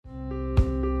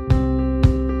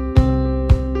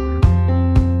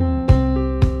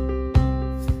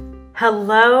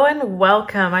Hello and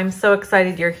welcome. I'm so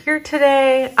excited you're here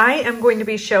today. I am going to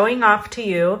be showing off to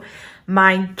you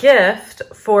my gift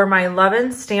for my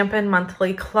Lovin' Stampin'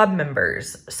 monthly club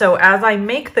members. So as I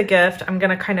make the gift, I'm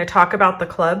going to kind of talk about the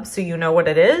club so you know what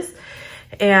it is,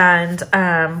 and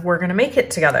we're going to make it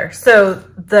together. So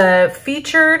the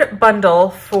featured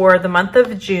bundle for the month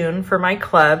of June for my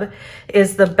club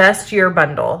is the Best Year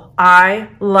bundle. I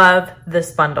love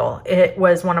this bundle. It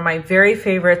was one of my very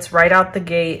favorites right out the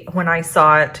gate when I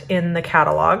saw it in the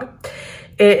catalog.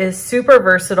 It is super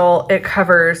versatile. It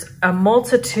covers a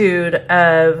multitude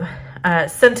of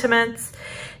sentiments,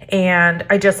 and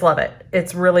I just love it.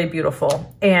 It's really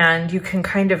beautiful, and you can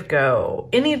kind of go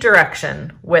any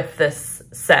direction with this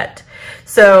set.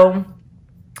 So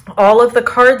all of the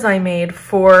cards I made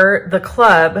for the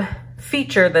club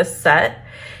feature this set,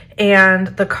 and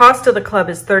the cost of the club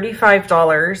is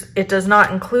 $35. It does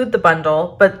not include the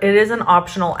bundle, but it is an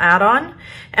optional add-on.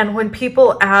 And when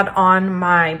people add on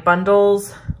my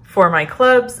bundles for my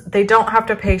clubs, they don't have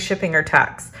to pay shipping or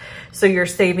tax. So you're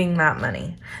saving that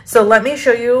money. So let me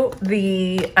show you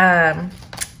the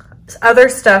other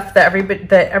stuff that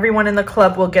everyone in the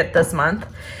club will get this month.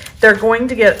 They're going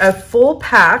to get a full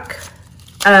pack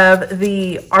of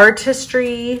the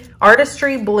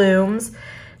Artistry Blooms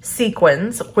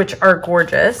sequins, which are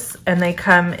gorgeous, and they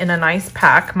come in a nice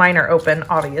pack. Mine are open,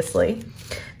 obviously.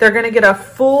 They're going to get a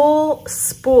full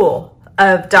spool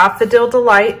of Daffodil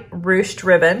Delight ruched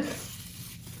ribbon.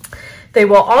 They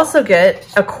will also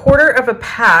get a quarter of a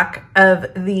pack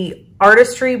of the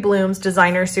Artistry Blooms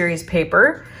Designer Series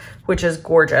paper, which is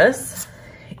gorgeous.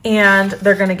 And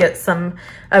they're going to get some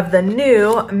of the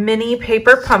new mini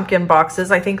paper pumpkin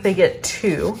boxes. I think they get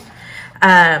two.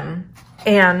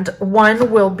 And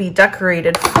one will be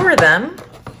decorated for them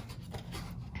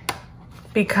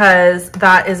because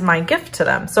that is my gift to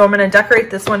them. So I'm going to decorate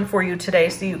this one for you today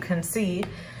so you can see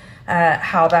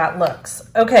how that looks.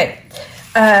 Okay,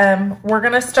 we're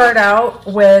going to start out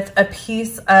with a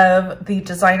piece of the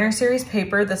Designer Series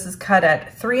paper. This is cut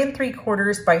at 3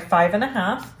 3/4 by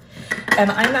 5.5. And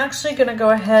I'm actually going to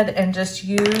go ahead and just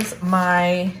use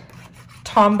my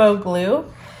Tombow glue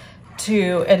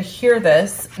to adhere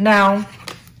this. Now,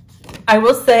 I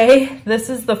will say this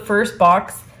is the first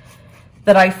box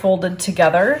that I folded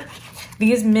together.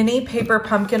 These mini paper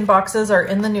pumpkin boxes are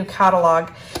in the new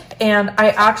catalog, and I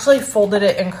actually folded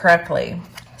it incorrectly.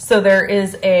 So there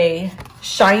is a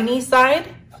shiny side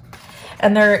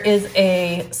and there is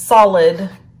a solid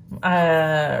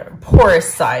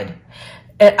porous side.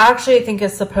 It actually, I think,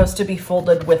 is supposed to be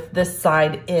folded with this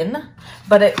side in,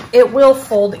 but it will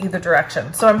fold either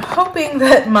direction. So I'm hoping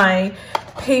that my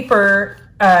paper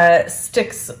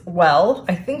sticks well.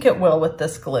 I think it will with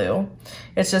this glue.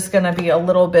 It's just going to be a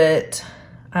little bit,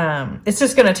 it's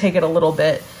just going to take it a little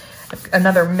bit,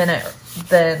 another minute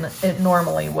than it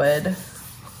normally would.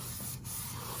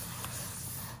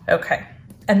 Okay.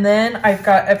 And then I've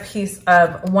got a piece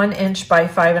of 1 inch by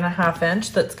 5.5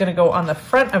 inch that's going to go on the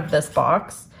front of this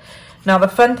box. Now, the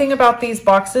fun thing about these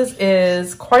boxes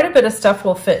is quite a bit of stuff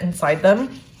will fit inside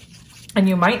them. And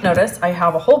you might notice I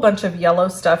have a whole bunch of yellow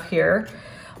stuff here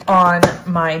on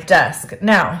my desk.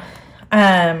 Now,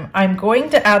 I'm going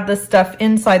to add this stuff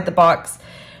inside the box,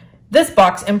 this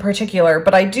box in particular,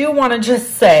 but I do want to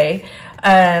just say,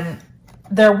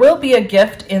 there will be a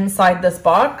gift inside this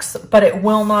box, but it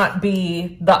will not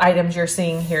be the items you're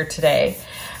seeing here today,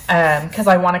 because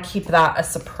I want to keep that a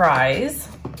surprise.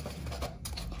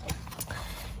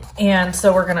 And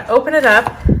so we're going to open it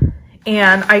up,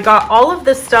 and I got all of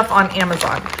this stuff on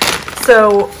Amazon.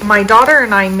 So my daughter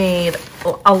and I made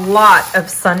a lot of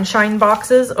sunshine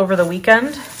boxes over the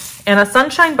weekend, and a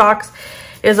sunshine box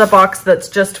is a box that's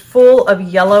just full of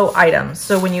yellow items.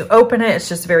 So when you open it, it's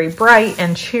just very bright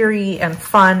and cheery and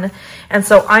fun. And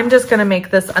so I'm just gonna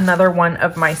make this another one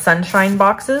of my sunshine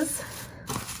boxes.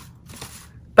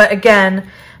 But again,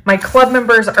 my club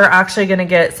members are actually gonna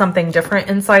get something different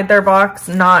inside their box,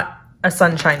 not a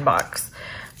sunshine box.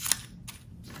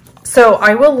 So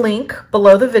I will link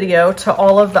below the video to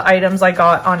all of the items I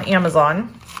got on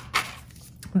Amazon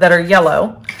that are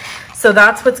yellow. So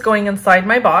that's what's going inside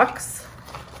my box,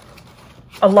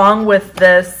 along with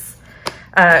this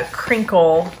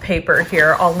crinkle paper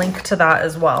here. I'll link to that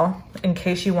as well in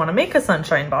case you want to make a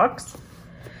sunshine box.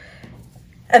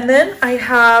 And then I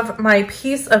have my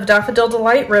piece of Daffodil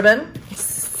Delight ribbon. It's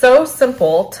so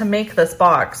simple to make this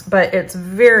box, but it's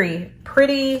very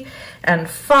pretty and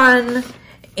fun.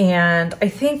 And I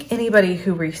think anybody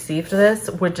who received this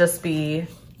would just be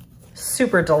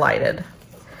super delighted.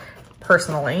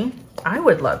 Personally, I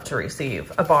would love to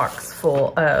receive a box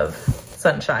full of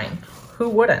sunshine. Who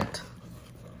wouldn't?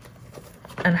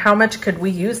 And how much could we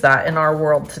use that in our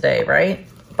world today, right?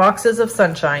 Boxes of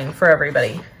sunshine for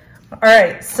everybody. All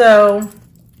right, so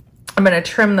I'm gonna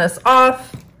trim this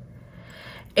off,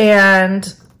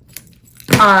 and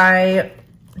I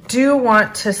do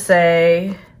want to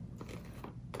say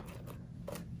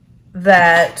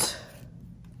that,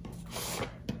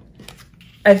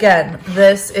 again,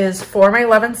 this is for my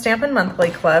Love and Stampin'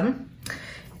 Monthly Club.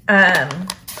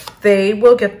 They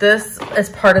will get this as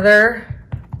part of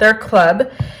their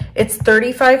club. It's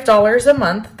 $35 a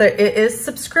month. It is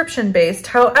subscription based.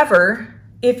 However,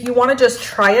 if you want to just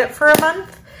try it for a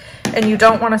month and you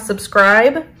don't want to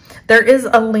subscribe, there is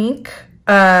a link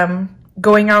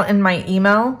going out in my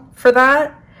email for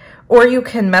that. Or you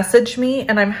can message me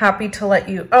and I'm happy to let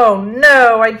you, oh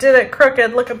no, I did it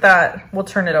crooked. Look at that. We'll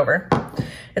turn it over.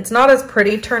 It's not as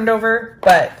pretty turned over,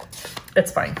 but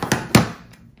it's fine.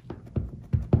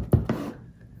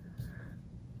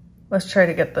 Let's try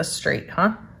to get this straight,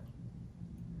 huh?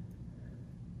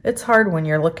 It's hard when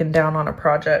you're looking down on a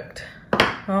project.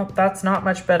 Well, that's not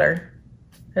much better.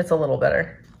 It's a little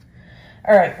better.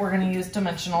 All right, we're gonna use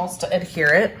dimensionals to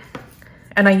adhere it.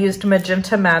 And I used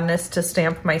Magenta Madness to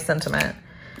stamp my sentiment.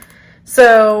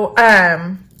 So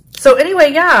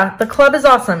anyway, yeah, the club is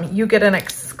awesome. You get an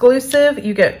exclusive,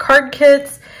 you get card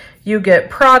kits, you get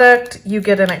product, you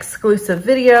get an exclusive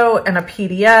video and a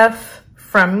PDF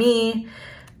from me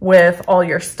with all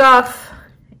your stuff.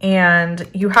 And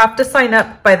you have to sign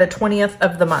up by the 20th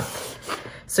of the month.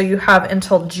 So you have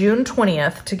until June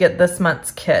 20th to get this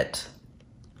month's kit.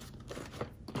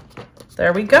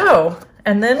 There we go.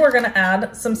 And then we're gonna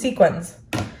add some sequins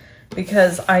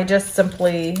because I just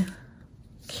simply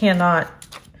cannot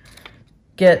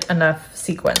get enough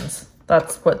sequins.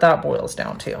 That's what that boils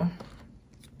down to.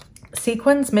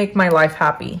 Sequins make my life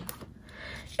happy.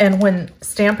 And when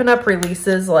Stampin' Up!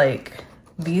 Releases like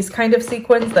these kind of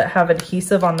sequins that have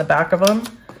adhesive on the back of them,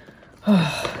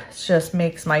 oh, it just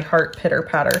makes my heart pitter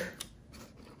patter.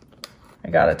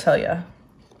 I gotta tell you.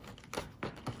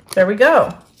 There we go.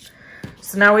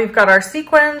 So now we've got our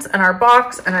sequins and our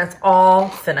box and it's all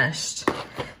finished.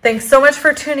 Thanks so much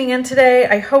for tuning in today.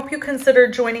 I hope you consider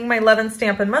joining my Love and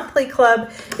Stampin' Monthly Club.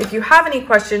 If you have any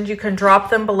questions, you can drop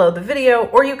them below the video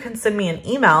or you can send me an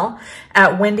email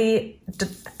at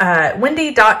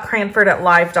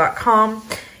wendy.cranford@live.com.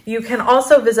 You can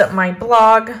also visit my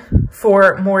blog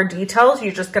for more details.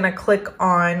 You're just gonna go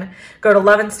to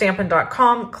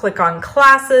loveandstampin.com, click on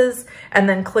classes, and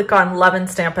then click on Love and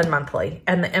Stampin' Monthly.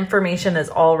 And the information is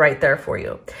all right there for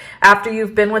you. After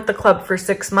you've been with the club for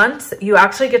 6 months, you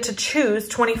actually get to choose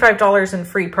 $25 in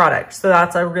free products. So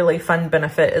that's a really fun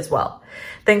benefit as well.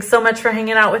 Thanks so much for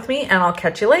hanging out with me and I'll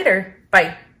catch you later.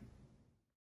 Bye.